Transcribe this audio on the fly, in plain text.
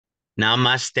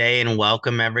Namaste and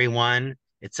welcome, everyone.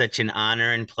 It's such an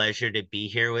honor and pleasure to be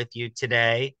here with you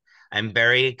today. I'm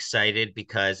very excited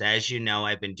because, as you know,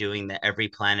 I've been doing the Every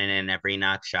Planet and Every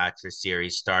Nakshatra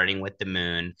series, starting with the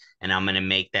moon, and I'm going to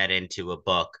make that into a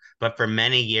book. But for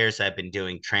many years, I've been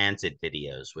doing transit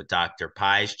videos with Dr.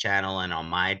 Pi's channel and on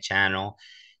my channel.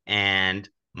 And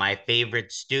my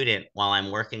favorite student, while I'm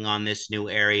working on this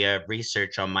new area of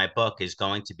research on my book, is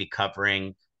going to be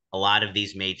covering a lot of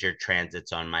these major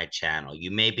transits on my channel. You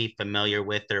may be familiar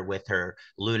with her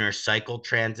lunar cycle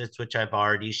transits, which I've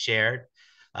already shared,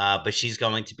 but she's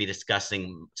going to be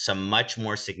discussing some much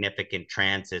more significant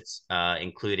transits,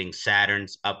 including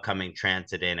Saturn's upcoming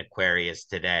transit in Aquarius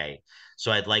today.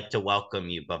 So I'd like to welcome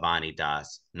you, Bhavani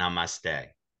Das. Namaste.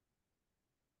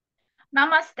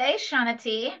 Namaste,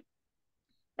 Kṣaṇāti.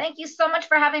 Thank you so much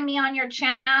for having me on your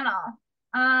channel.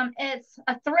 It's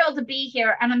a thrill to be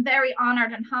here, and I'm very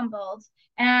honored and humbled.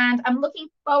 And I'm looking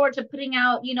forward to putting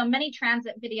out, many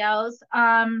transit videos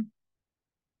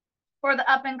for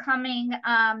the up and coming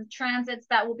transits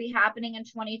that will be happening in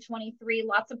 2023.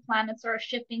 Lots of planets are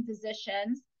shifting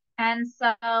positions. And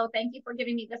so thank you for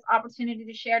giving me this opportunity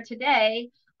to share today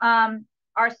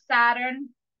our Saturn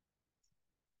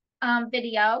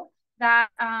video that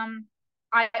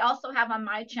I also have on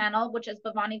my channel, which is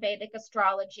Bhavani Vedic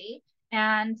Astrology.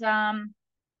 And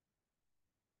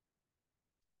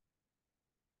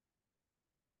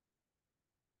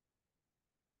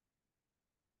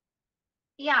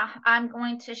yeah, I'm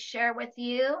going to share with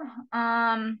you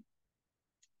my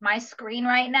screen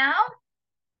right now.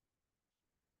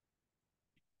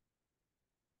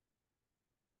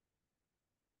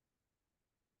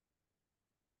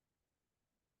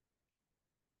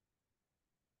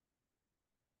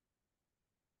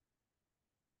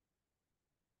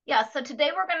 Yeah, so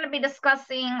today we're going to be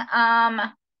discussing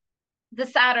the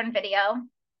Saturn video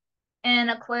in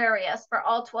Aquarius for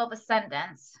all 12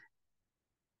 ascendants.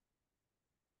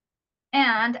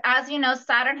 And as you know,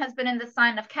 Saturn has been in the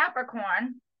sign of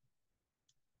Capricorn.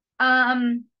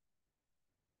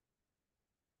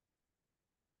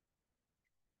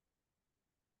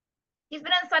 He's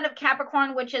been in the sign of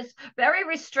Capricorn, which is very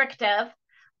restrictive,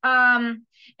 and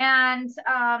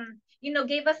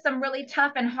gave us some really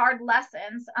tough and hard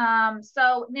lessons.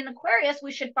 So in Aquarius,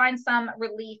 we should find some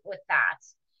relief with that.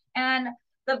 And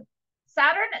the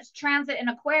Saturn's transit in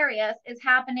Aquarius is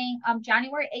happening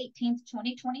January 18th,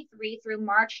 2023 through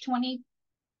March 30th,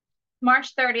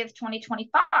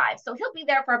 2025. So he'll be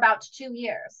there for about 2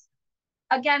 years.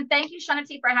 Again, thank you,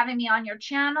 Kṣaṇāti, for having me on your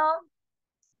channel.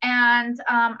 And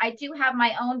I do have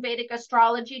my own Vedic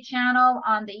Astrology channel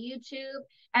on the YouTube,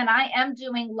 and I am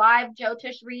doing live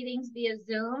Jyotish readings via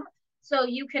Zoom. So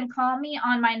you can call me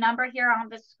on my number here on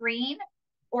the screen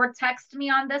or text me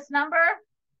on this number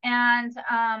and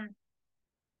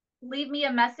leave me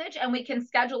a message and we can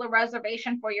schedule a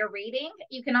reservation for your reading.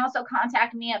 You can also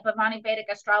contact me at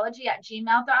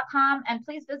bhavanivedikastrology@gmail.com, and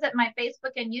please visit my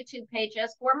Facebook and YouTube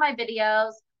pages for my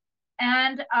videos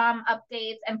and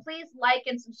updates. And please like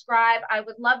and subscribe. I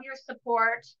would love your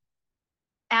support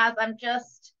as I'm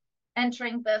just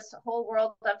entering this whole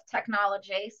world of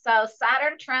technology. So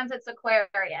Saturn transits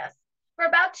Aquarius for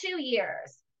about 2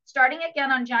 years, starting again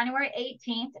on January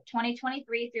 18th,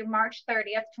 2023 through March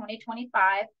 30th,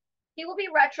 2025. He will be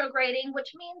retrograding,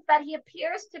 which means that he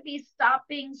appears to be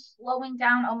stopping, slowing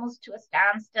down almost to a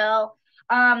standstill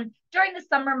during the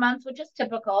summer months, which is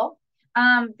typical.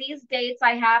 These dates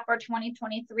I have for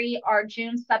 2023 are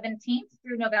June 17th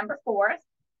through November 4th.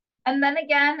 And then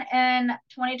again in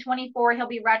 2024, he'll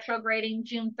be retrograding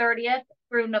June 30th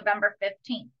through November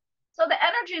 15th. So the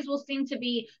energies will seem to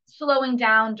be slowing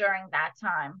down during that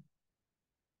time.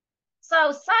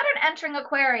 So Saturn entering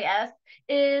Aquarius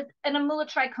is in a Mula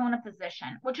Trikona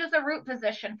position, which is a root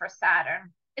position for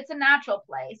Saturn. It's a natural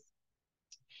place.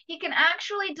 He can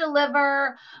actually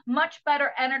deliver much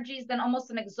better energies than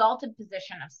almost an exalted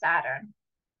position of Saturn.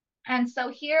 And so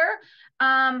here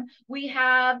we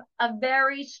have a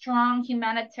very strong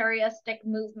humanitarianistic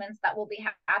movements that will be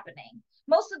happening.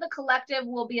 Most of the collective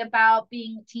will be about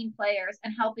being team players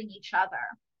and helping each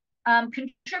other,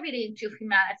 contributing to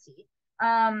humanity.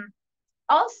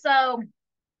 Also,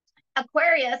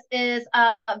 Aquarius is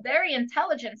a very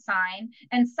intelligent sign,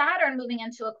 and Saturn moving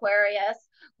into Aquarius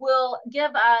will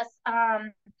give us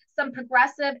some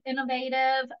progressive,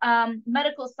 innovative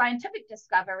medical scientific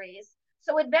discoveries.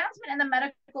 So advancement in the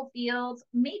medical fields,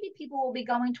 maybe people will be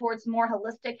going towards more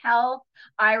holistic health.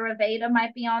 Ayurveda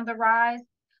might be on the rise.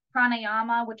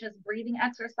 Pranayama, which is breathing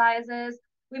exercises.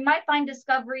 We might find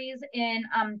discoveries in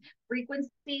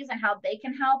frequencies and how they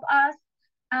can help us.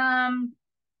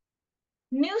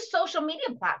 New social media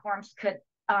platforms could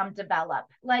develop,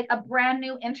 like a brand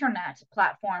new internet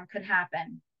platform could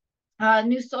happen,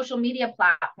 new social media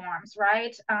platforms,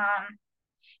 right?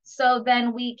 So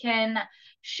then we can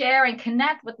share and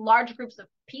connect with large groups of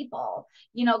people.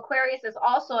 Aquarius is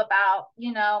also about,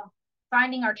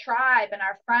 finding our tribe and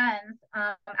our friends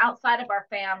outside of our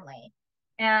family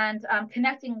and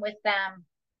connecting with them.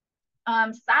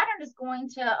 Saturn is going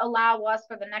to allow us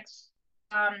for the next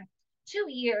 2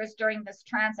 years during this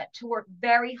transit to work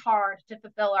very hard to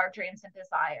fulfill our dreams and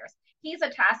desires. He's a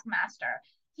taskmaster.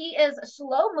 He is a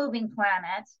slow moving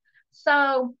planet.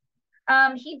 So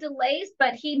he delays,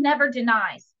 but he never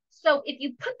denies. So if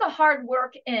you put the hard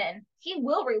work in, he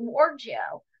will reward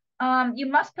you. You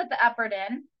must put the effort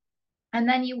in, and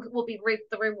then you will be reap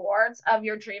the rewards of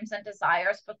your dreams and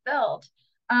desires fulfilled.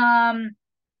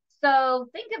 So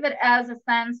think of it as a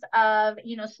sense of,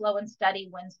 slow and steady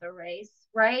wins the race,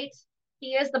 right?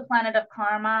 He is the planet of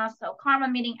karma. So karma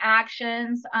meaning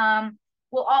actions.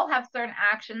 We'll all have certain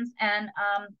actions and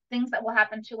things that will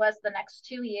happen to us the next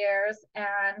 2 years.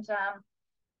 And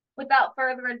without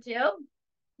further ado,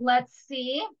 let's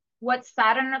see what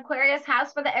Saturn Aquarius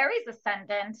has for the Aries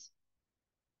ascendant.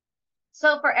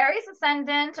 So for Aries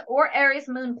ascendant or Aries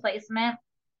moon placement,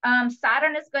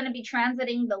 Saturn is going to be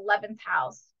transiting the 11th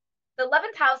house. The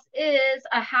 11th house is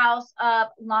a house of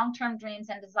long-term dreams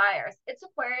and desires. It's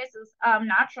Aquarius's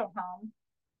natural home.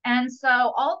 And so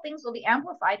all things will be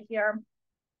amplified here.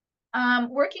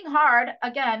 Working hard,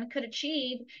 again, could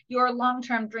achieve your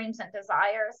long-term dreams and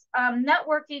desires.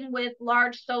 Networking with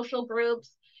large social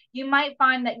groups, you might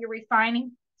find that you're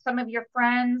refining some of your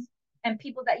friends and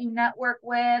people that you network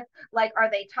with. Like, are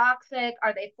they toxic?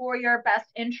 Are they for your best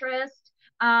interest?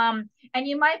 And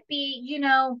you might be,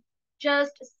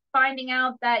 just finding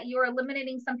out that you're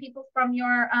eliminating some people from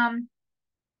your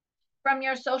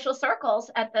social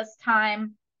circles at this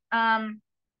time.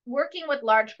 Working with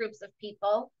large groups of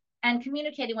people and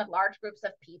communicating with large groups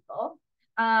of people.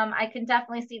 I can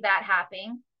definitely see that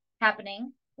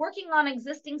happening. Working on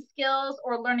existing skills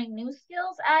or learning new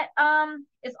skills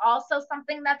is also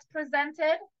something that's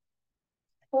presented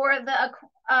for the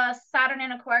Saturn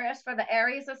in Aquarius for the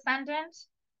Aries ascendant.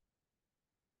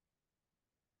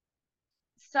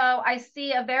 So I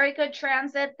see a very good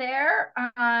transit there.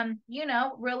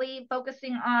 Really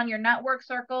focusing on your network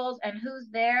circles and who's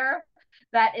there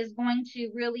that is going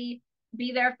to really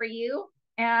be there for you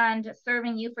and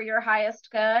serving you for your highest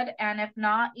good. And if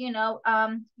not,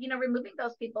 removing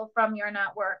those people from your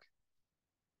network.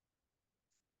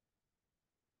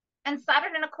 And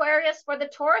Saturn in Aquarius for the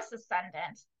Taurus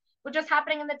ascendant, which is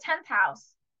happening in the 10th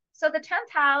house. So the 10th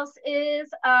house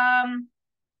is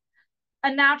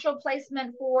a natural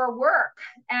placement for work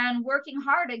and working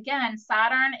hard. Again,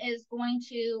 Saturn is going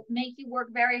to make you work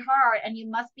very hard, and you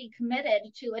must be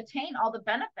committed to attain all the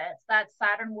benefits that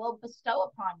Saturn will bestow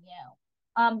upon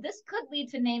you. This could lead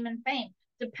to name and fame,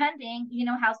 depending,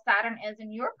 how Saturn is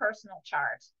in your personal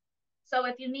chart. So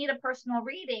if you need a personal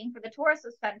reading for the Taurus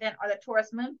ascendant or the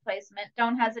Taurus moon placement,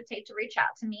 don't hesitate to reach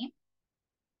out to me.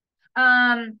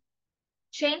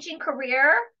 Changing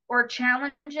career or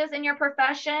challenges in your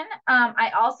profession.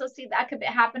 I also see that could be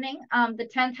happening. The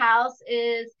 10th house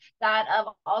is that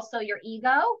of also your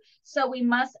ego. So we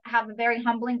must have a very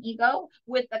humbling ego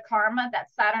with the karma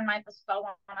that Saturn might bestow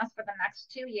on us for the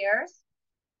next 2 years.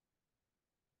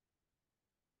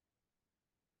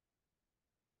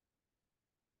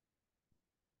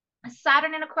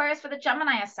 Saturn in Aquarius for the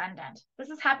Gemini ascendant. This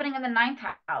is happening in the 9th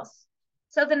house.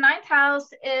 So the 9th house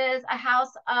is a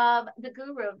house of the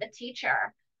guru, the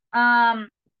teacher,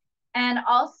 and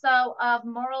also of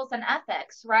morals and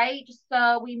ethics, right?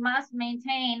 So we must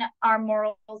maintain our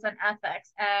morals and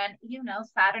ethics. And,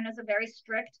 Saturn is a very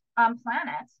strict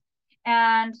planet.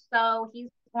 And so he's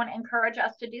going to encourage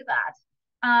us to do that.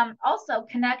 Also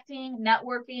connecting,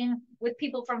 networking with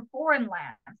people from foreign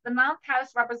lands. The 9th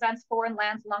house represents foreign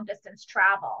lands, long distance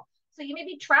travel. So you may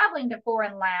be traveling to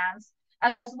foreign lands,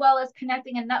 as well as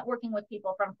connecting and networking with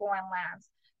people from foreign lands,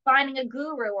 finding a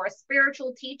guru or a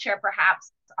spiritual teacher,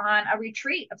 perhaps on a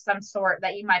retreat of some sort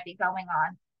that you might be going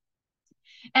on.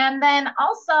 And then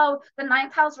also the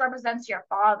 9th house represents your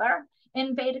father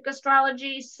in Vedic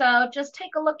astrology. So just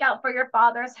take a look out for your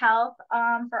father's health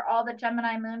for all the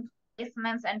Gemini moon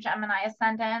placements and Gemini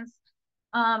ascendants.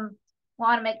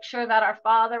 Want to make sure that our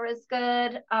father is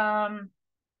good.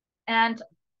 And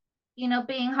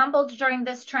being humbled during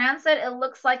this transit, it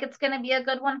looks like it's going to be a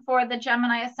good one for the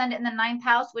Gemini ascendant in the 9th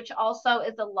house, which also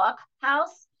is a luck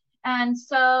house. And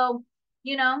so,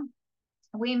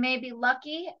 we may be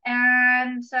lucky.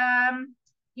 And,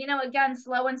 again,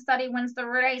 slow and steady wins the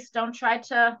race. Don't try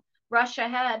to rush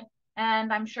ahead.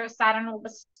 And I'm sure Saturn will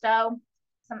bestow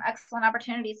some excellent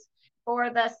opportunities for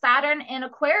the Saturn in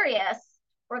Aquarius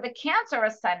or the Cancer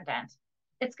ascendant.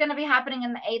 It's going to be happening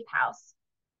in the 8th house.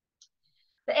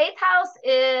 The 8th house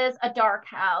is a dark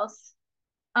house.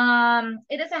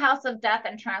 It is a house of death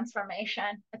and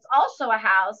transformation. It's also a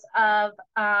house of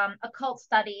occult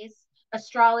studies,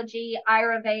 astrology,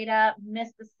 Ayurveda,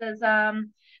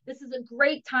 mysticism. This is a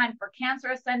great time for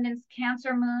Cancer ascendants,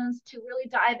 Cancer moons to really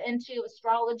dive into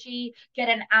astrology, get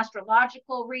an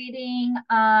astrological reading,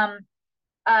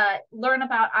 learn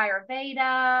about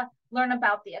Ayurveda, learn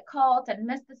about the occult and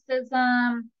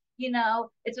mysticism. You know,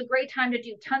 it's a great time to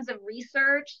do tons of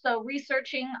research. So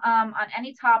researching on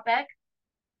any topic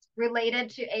related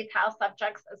to 8th house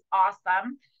subjects is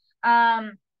awesome.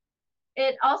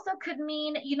 It also could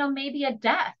mean, you know, maybe a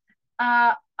death.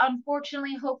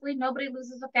 Unfortunately, hopefully nobody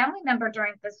loses a family member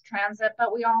during this transit,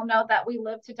 but we all know that we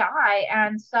live to die.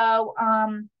 And so,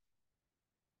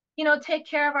 you know, take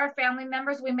care of our family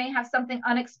members. We may have something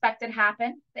unexpected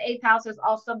happen. The 8th house is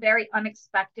also very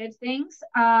unexpected things.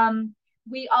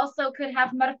 We also could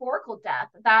have metaphorical death,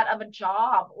 that of a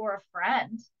job or a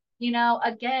friend. You know,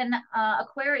 again,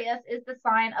 Aquarius is the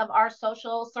sign of our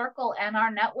social circle and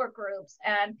our network groups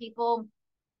and people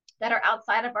that are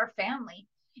outside of our family.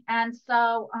 And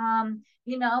so,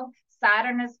 you know,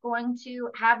 Saturn is going to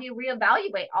have you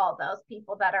reevaluate all those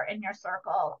people that are in your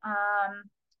circle.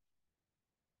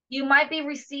 You might be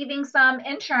receiving some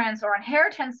insurance or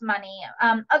inheritance money,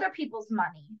 other people's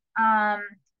money,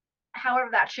 however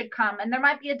that should come. And there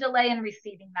might be a delay in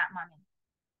receiving that money.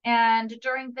 And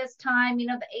during this time, you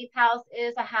know, the 8th house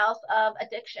is a house of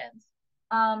addictions.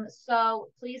 So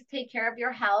please take care of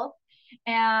your health.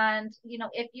 And, you know,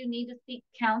 if you need to seek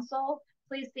counsel,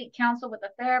 please seek counsel with a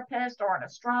therapist or an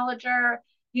astrologer.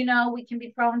 You know, we can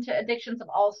be prone to addictions of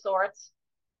all sorts.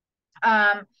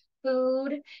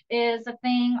 Food is a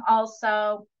thing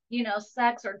also, you know,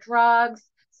 sex or drugs.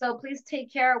 So please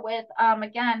take care with,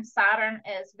 again, Saturn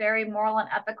is very moral and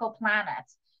ethical planet.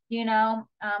 You know,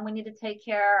 we need to take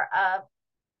care of,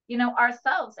 you know,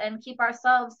 ourselves and keep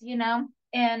ourselves, you know,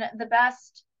 in the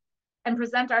best and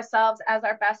present ourselves as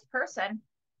our best person.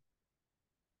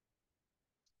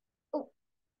 Oh,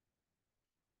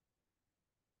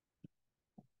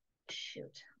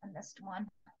 shoot, I missed one.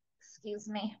 Excuse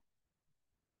me.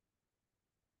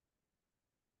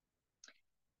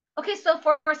 Okay, so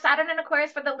for Saturn and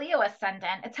Aquarius for the Leo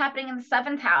ascendant, it's happening in the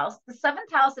 7th house. The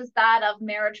 7th house is that of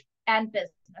marriage and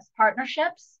business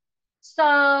partnerships.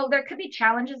 So there could be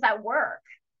challenges at work.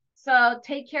 So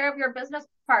take care of your business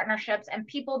partnerships, and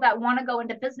people that want to go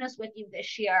into business with you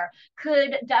this year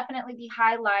could definitely be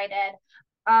highlighted.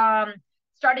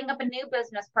 Starting up a new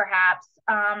business perhaps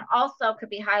also could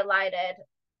be highlighted.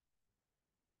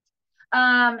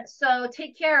 So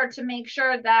take care to make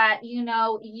sure that, you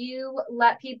know, you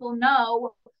let people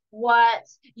know what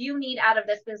you need out of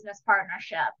this business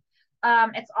partnership.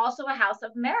 It's also a house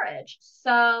of marriage.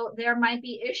 So there might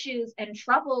be issues and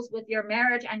troubles with your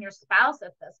marriage and your spouse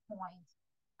at this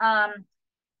point.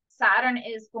 Saturn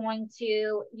is going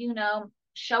to, you know,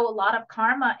 show a lot of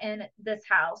karma in this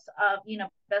house of, you know,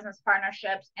 business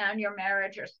partnerships and your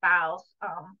marriage, your spouse.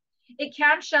 It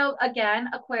can show, again,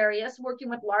 Aquarius, working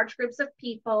with large groups of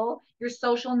people, your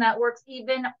social networks,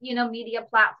 even, you know, media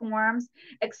platforms,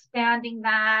 expanding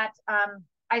that.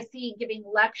 I see giving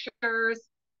lectures,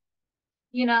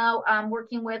 you know,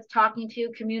 working with, talking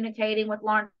to, communicating with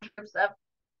large groups of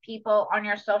people on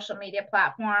your social media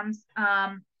platforms.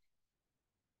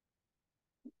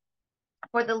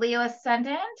 For the Leo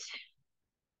ascendant,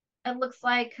 it looks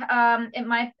like it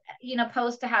might, you know,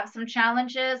 pose to have some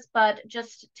challenges, but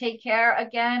just take care.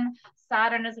 Again,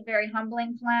 Saturn is a very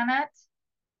humbling planet.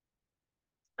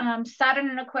 Saturn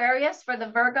in Aquarius for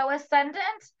the Virgo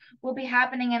ascendant will be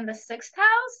happening in the 6th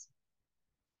house.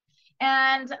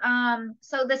 And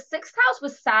so the 6th house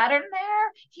with Saturn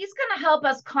there, he's going to help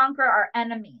us conquer our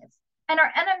enemies. And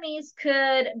our enemies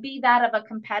could be that of a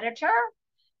competitor,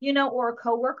 you know, or a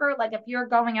coworker. Like if you're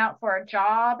going out for a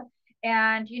job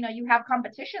and, you know, you have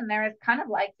competition there, it's kind of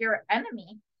like your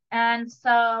enemy. And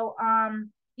so,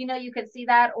 you know, you could see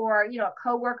that, or, you know, a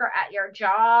coworker at your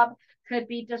job could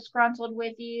be disgruntled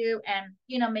with you and,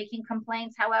 you know, making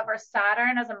complaints. However,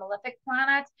 Saturn is a malefic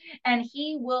planet and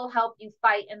he will help you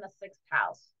fight in the 6th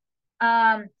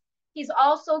house. He's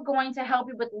also going to help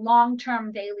you with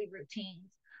long-term daily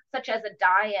routines, such as a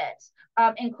diet,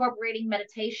 incorporating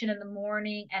meditation in the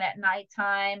morning and at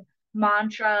nighttime,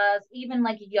 mantras, even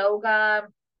like yoga,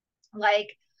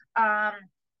 like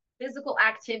physical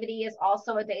activity is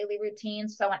also a daily routine.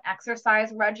 So an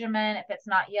exercise regimen, if it's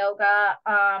not yoga.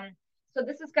 So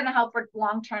this is going to help for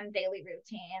long-term daily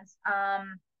routines.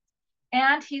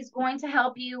 And he's going to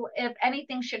help you if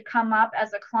anything should come up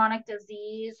as a chronic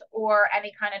disease or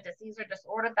any kind of disease or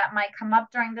disorder that might come up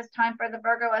during this time for the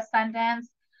Virgo ascendants.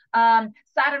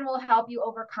 Saturn will help you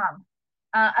overcome.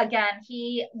 Again,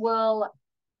 he will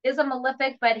is a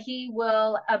malefic, but he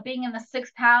will, being in the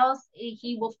sixth house,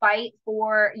 he will fight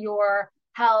for your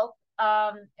health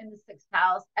in the sixth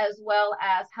house, as well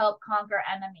as help conquer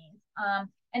enemies.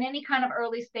 And any kind of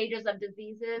early stages of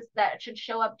diseases that should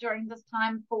show up during this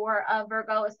time for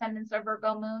Virgo ascendants or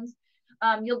Virgo moons,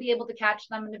 you'll be able to catch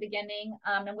them in the beginning,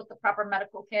 and with the proper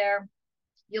medical care,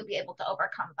 you'll be able to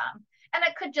overcome them. And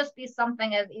it could just be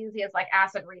something as easy as like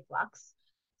acid reflux.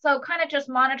 So kind of just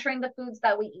monitoring the foods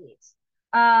that we eat.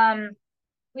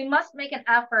 We must make an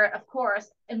effort, of course,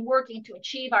 in working to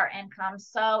achieve our income.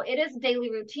 So it is a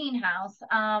daily routine house.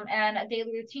 And a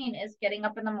daily routine is getting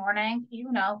up in the morning,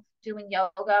 doing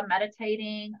yoga,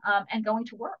 meditating, and going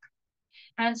to work.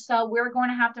 And so we're going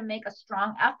to have to make a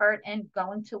strong effort in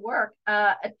going to work,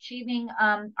 achieving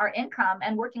our income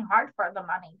and working hard for the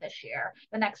money this year,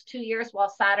 the next 2 years while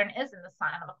Saturn is in the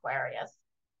sign of Aquarius.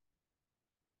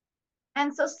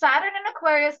 And so Saturn in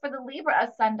Aquarius for the Libra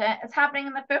ascendant is happening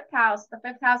in the fifth house. The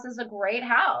fifth house is a great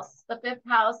house. The fifth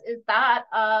house is that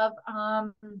of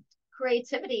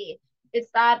creativity. It's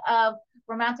that of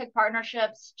romantic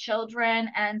partnerships, children.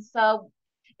 And so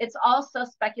it's also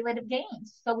speculative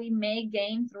gains. So we may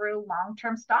gain through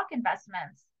long-term stock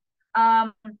investments.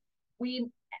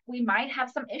 We might have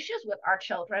some issues with our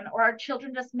children, or our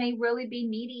children just may really be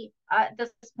needy at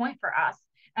this point for us.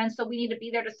 And so we need to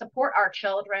be there to support our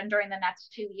children during the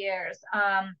next 2 years.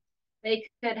 They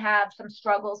could have some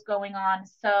struggles going on.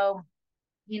 So,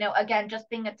 again, just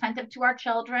being attentive to our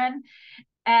children.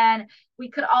 And we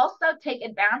could also take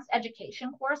advanced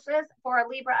education courses for a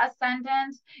Libra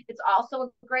ascendant. It's also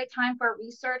a great time for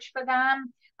research for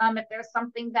them. If there's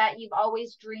something that you've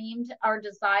always dreamed or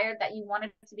desired that you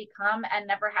wanted to become and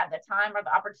never had the time or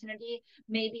the opportunity,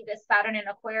 maybe this Saturn in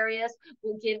Aquarius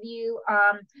will give you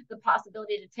the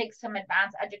possibility to take some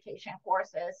advanced education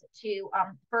courses to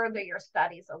further your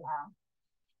studies along.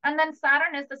 And then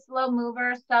Saturn is the slow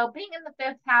mover. So being in the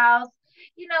fifth house,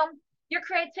 your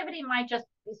creativity might just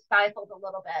be stifled a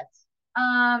little bit.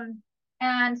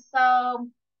 And so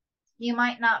you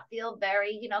might not feel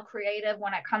very, creative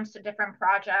when it comes to different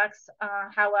projects.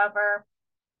 However,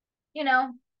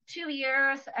 2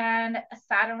 years and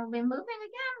Saturn will be moving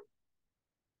again.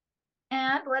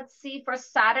 And let's see, for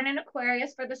Saturn in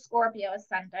Aquarius for the Scorpio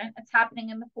ascendant, it's happening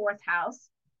in the fourth house.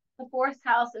 The fourth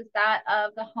house is that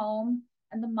of the home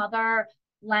and the mother,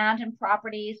 land and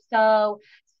property. So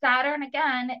Saturn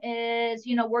again is,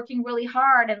 working really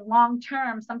hard and long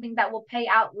term, something that will pay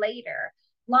out later.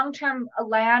 Long term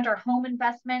land or home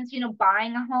investments,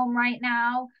 buying a home right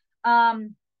now.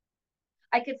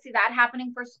 I could see that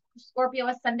happening for Scorpio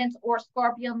ascendants or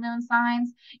Scorpio moon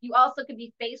signs. You also could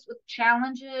be faced with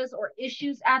challenges or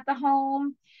issues at the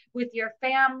home with your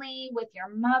family, with your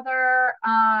mother.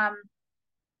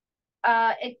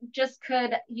 It just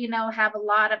could, have a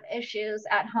lot of issues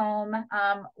at home,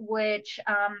 which,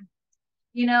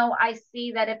 I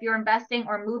see that if you're investing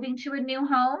or moving to a new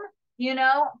home,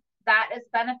 that is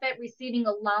benefit. Receiving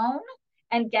a loan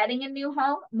and getting a new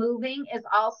home, moving is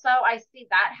also, I see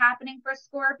that happening for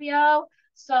Scorpio.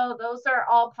 So those are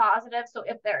all positive. So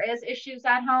if there is issues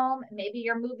at home, maybe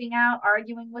you're moving out,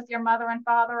 arguing with your mother and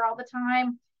father all the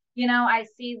time, I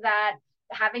see that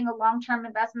having a long-term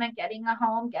investment, getting a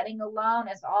home, getting a loan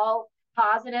is all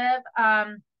positive.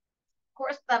 Of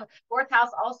course, the fourth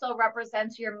house also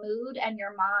represents your mood and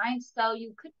your mind. So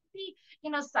you could be,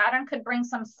 Saturn could bring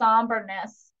some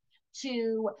somberness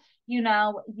to,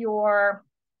 your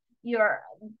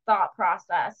thought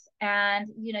process. And,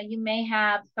 you may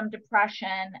have some depression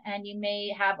and you may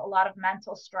have a lot of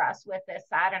mental stress with this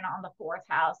Saturn on the fourth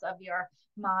house of your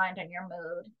mind and your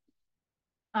mood.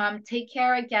 Take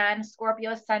care again,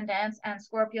 Scorpio ascendants and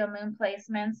Scorpio moon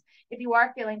placements. If you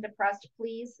are feeling depressed,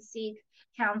 please seek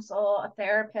counsel, a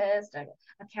therapist, a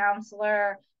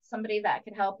counselor, somebody that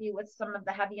could help you with some of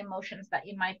the heavy emotions that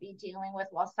you might be dealing with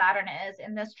while Saturn is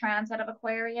in this transit of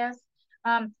Aquarius.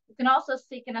 You can also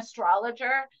seek an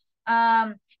astrologer,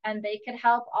 and they could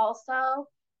help also.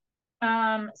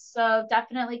 So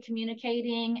definitely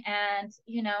communicating and,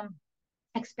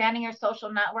 expanding your social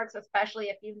networks, especially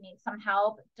if you need some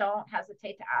help, don't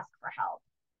hesitate to ask for help.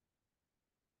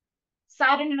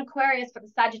 Saturn in Aquarius for the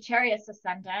Sagittarius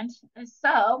ascendant.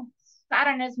 So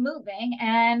Saturn is moving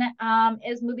and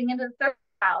is moving into the third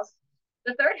house.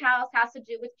 The third house has to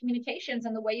do with communications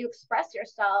and the way you express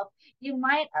yourself. You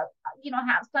might,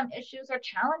 have some issues or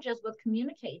challenges with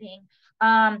communicating.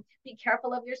 Be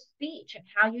careful of your speech and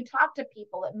how you talk to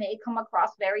people. It may come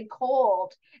across very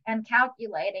cold and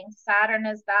calculating. Saturn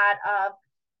is that of,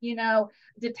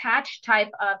 detached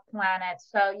type of planet.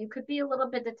 So you could be a little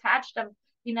bit detached of,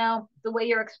 the way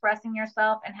you're expressing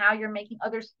yourself and how you're making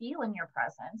others feel in your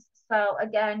presence. So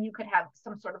again, you could have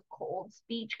some sort of cold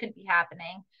speech could be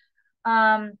happening.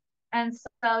 Um, and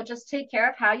so just take care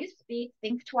of how you speak,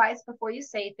 think twice before you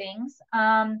say things.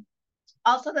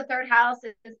 Also, the third house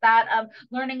is that of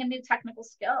learning a new technical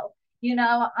skill,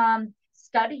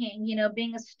 studying,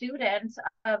 being a student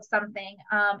of something,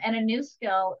 and a new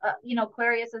skill.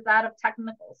 Aquarius is that of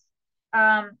technicals.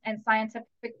 And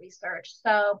scientific research.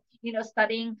 So,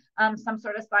 studying some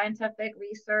sort of scientific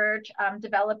research,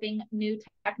 developing new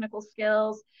technical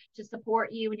skills to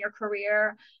support you in your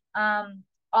career.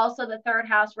 Also, the third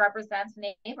house represents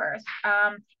neighbors.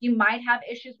 You might have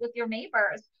issues with your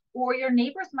neighbors, or your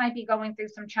neighbors might be going through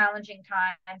some challenging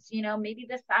times. Maybe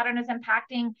the Saturn is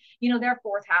impacting, their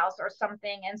fourth house or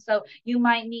something. And so you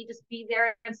might need to be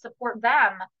there and support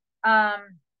them.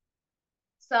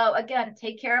 So again,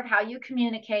 take care of how you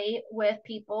communicate with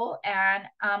people and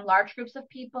large groups of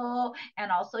people and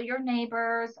also your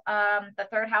neighbors. The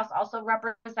third house also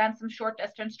represents some short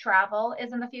distance travel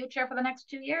is in the future for the next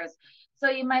 2 years. So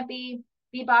you might be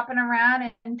bopping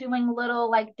around and doing little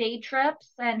like day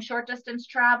trips and short distance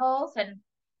travels and,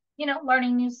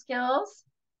 learning new skills.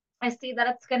 I see that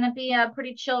it's going to be a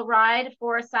pretty chill ride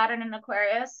for Saturn and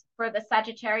Aquarius for the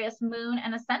Sagittarius moon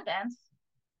and ascendants.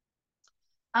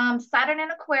 Saturn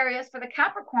in Aquarius for the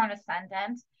Capricorn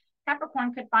ascendant.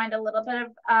 Capricorn could find a little bit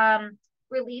of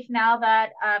relief now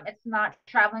that it's not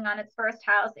traveling on its first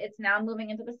house. It's now moving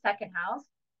into the second house.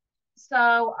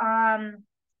 So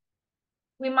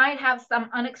we might have some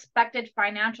unexpected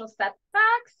financial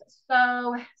setbacks.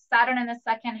 So Saturn in the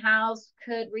second house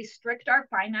could restrict our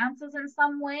finances in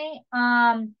some way,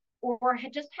 or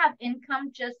just have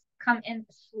income just come in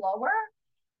slower.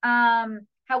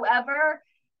 However,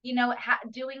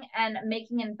 doing and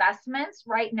making investments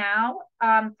right now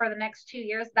for the next 2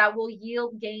 years that will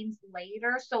yield gains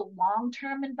later. So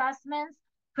long-term investments,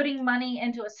 putting money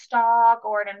into a stock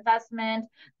or an investment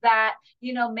that,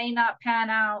 may not pan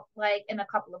out like in a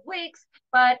couple of weeks,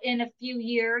 but in a few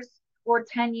years or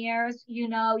 10 years, you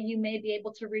may be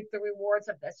able to reap the rewards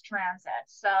of this transit.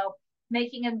 So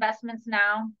making investments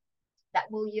now that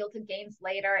will yield to gains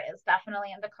later is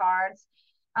definitely in the cards.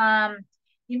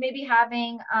 You may be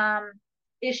having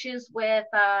issues with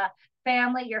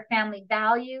family. Your family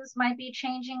values might be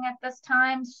changing at this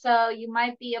time. So you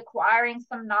might be acquiring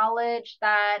some knowledge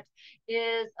that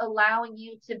is allowing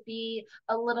you to be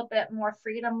a little bit more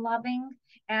freedom loving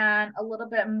and a little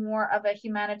bit more of a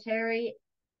humanitarianist.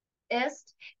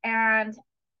 And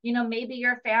maybe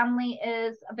your family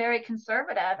is very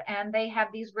conservative and they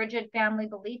have these rigid family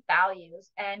belief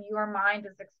values, and your mind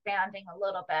is expanding a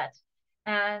little bit.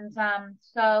 And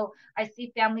so I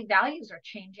see family values are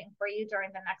changing for you during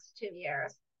the next 2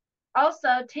 years. Also,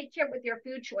 take care with your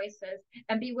food choices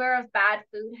and beware of bad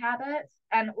food habits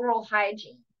and oral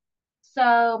hygiene.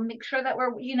 So make sure that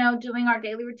we're, doing our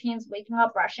daily routines, waking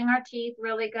up, brushing our teeth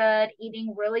really good,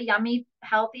 eating really yummy,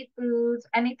 healthy foods.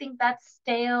 Anything that's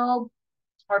stale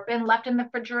or been left in the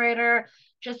refrigerator,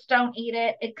 just don't eat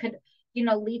it. It could,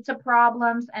 lead to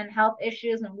problems and health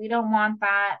issues, and we don't want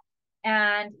that.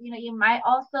 And, you might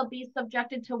also be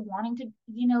subjected to wanting to,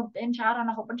 binge out on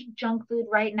a whole bunch of junk food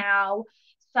right now.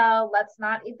 So let's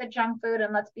not eat the junk food,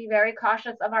 and let's be very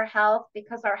cautious of our health,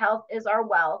 because our health is our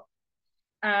wealth.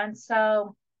 And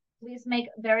so please make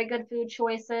very good food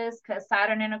choices, because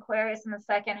Saturn in Aquarius in the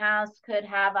second house could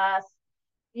have us,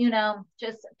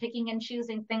 just picking and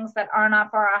choosing things that are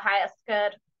not for our highest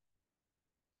good.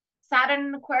 Saturn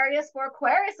in Aquarius for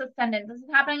Aquarius ascendant. This is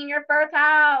happening in your first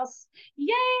house.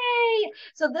 Yay!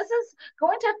 So this is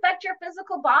going to affect your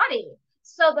physical body.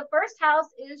 So the first house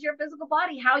is your physical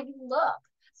body, how you look.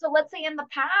 So let's say in the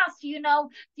past,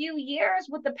 few years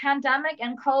with the pandemic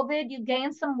and COVID, you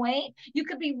gained some weight. You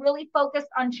could be really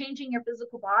focused on changing your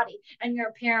physical body and your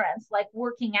appearance, like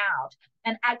working out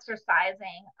and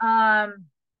exercising.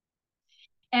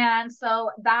 And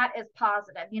so that is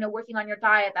positive, working on your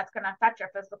diet, that's going to affect your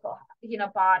physical,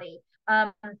 body.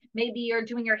 Maybe you're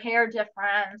doing your hair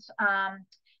different.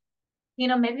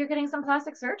 Maybe you're getting some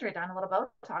plastic surgery done, a little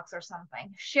Botox or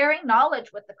something. Sharing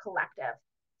knowledge with the collective.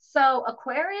 So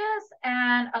Aquarius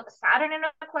and Saturn in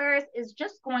Aquarius is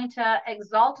just going to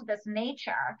exalt this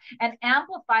nature and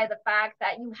amplify the fact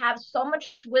that you have so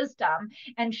much wisdom,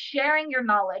 and sharing your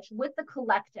knowledge with the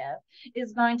collective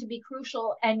is going to be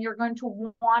crucial, and you're going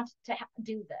to want to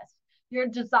do this. Your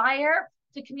desire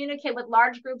to communicate with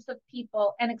large groups of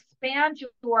people and expand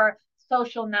your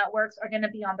social networks are going to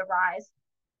be on the rise.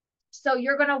 So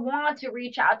you're going to want to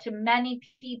reach out to many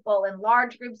people and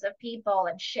large groups of people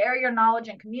and share your knowledge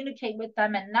and communicate with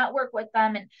them and network with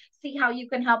them and see how you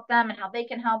can help them and how they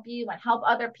can help you and help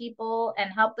other people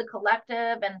and help the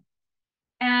collective.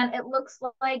 And it looks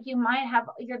like you might have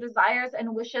your desires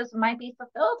and wishes might be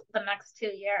fulfilled the next 2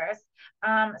 years.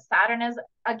 Saturn is,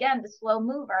 again, the slow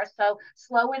mover. So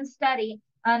slow and steady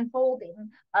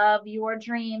unfolding of your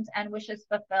dreams and wishes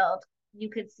fulfilled. You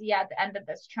could see at the end of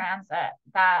this transit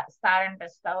that Saturn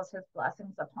bestows his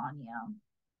blessings upon you.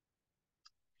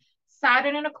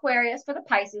 Saturn in Aquarius for the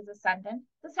Pisces ascendant.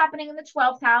 This is happening in the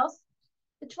 12th house.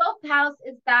 The 12th house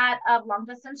is that of long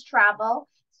distance travel.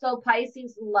 So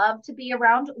Pisces love to be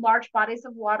around large bodies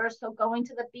of water. So going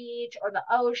to the beach or the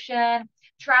ocean,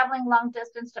 traveling long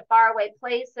distance to faraway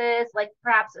places, like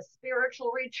perhaps a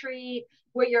spiritual retreat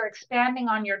where you're expanding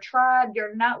on your tribe,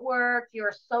 your network,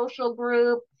 your social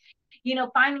group,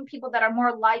 finding people that are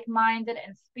more like-minded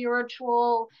and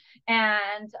spiritual,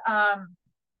 and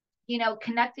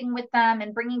connecting with them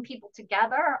and bringing people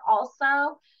together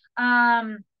also.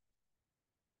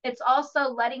 It's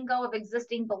also letting go of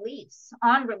existing beliefs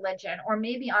on religion, or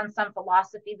maybe on some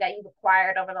philosophy that you've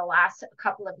acquired over the last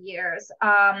couple of years,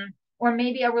 or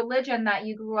maybe a religion that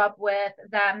you grew up with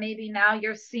that maybe now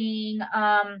you're seeing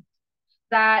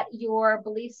that your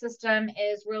belief system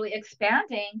is really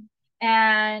expanding,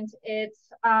 and it's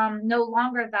no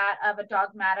longer that of a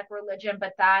dogmatic religion,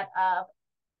 but that of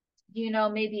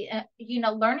maybe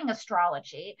learning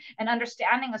astrology and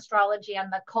understanding astrology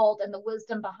and the cult and the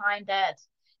wisdom behind it,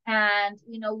 and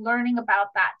learning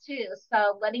about that too.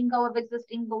 So letting go of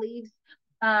existing beliefs,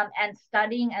 and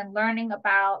studying and learning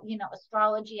about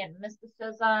astrology and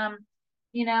mysticism.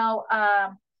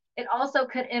 It also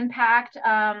could impact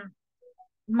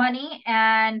money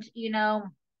and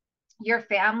your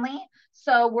family.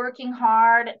 So working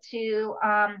hard to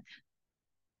earn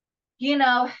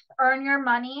your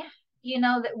money,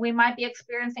 that we might be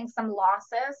experiencing some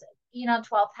losses.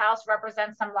 12th house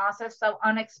represents some losses. So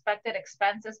unexpected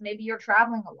expenses. Maybe you're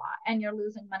traveling a lot and you're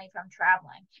losing money from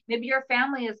traveling. Maybe your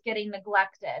family is getting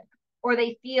neglected, or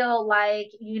they feel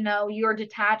like, you're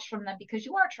detached from them because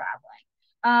you are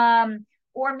traveling.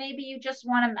 Or maybe you just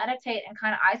want to meditate and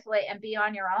kind of isolate and be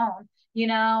on your own,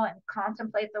 and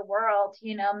contemplate the world.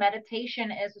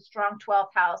 Meditation is a strong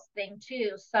 12th house thing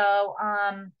too. So,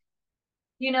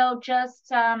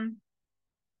 just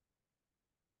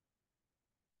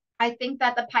I think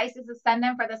that the Pisces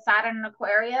ascendant for the Saturn and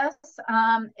Aquarius,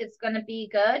 it's going to be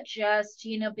good. Just,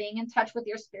 being in touch with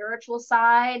your spiritual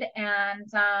side,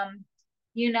 and,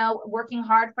 working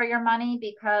hard for your money,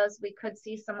 because we could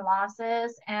see some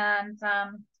losses. And,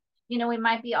 we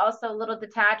might be also a little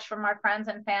detached from our friends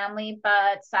and family,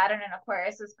 but Saturn and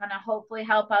Aquarius is going to hopefully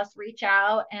help us reach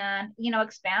out and,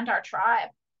 expand our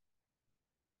tribe.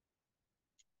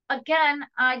 Again,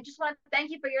 I just want to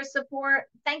thank you for your support.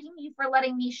 Thanking you for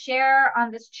letting me share on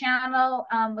this channel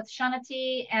with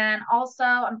Kṣaṇāti. And also,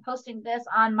 I'm posting this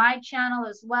on my channel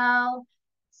as well.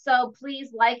 So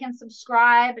please like and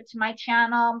subscribe to my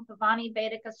channel, Bhavani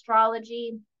Vedic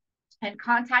Astrology. And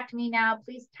contact me now.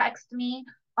 Please text me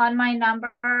on my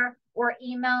number or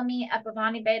email me at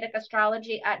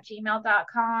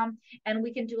bhavanivediciastrology@gmail.com. And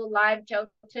we can do a live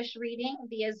Jyotish reading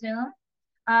via Zoom.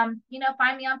 Find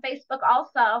me on Facebook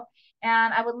also.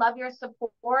 And I would love your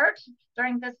support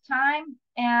during this time.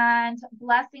 And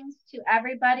blessings to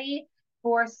everybody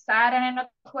for Saturn and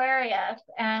Aquarius.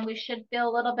 And we should feel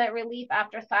a little bit relief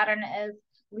after Saturn is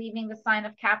leaving the sign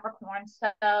of Capricorn.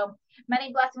 So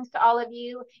many blessings to all of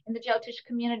you in the Jyotish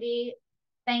community.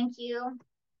 Thank you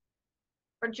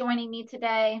for joining me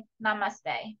today.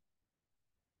 Namaste.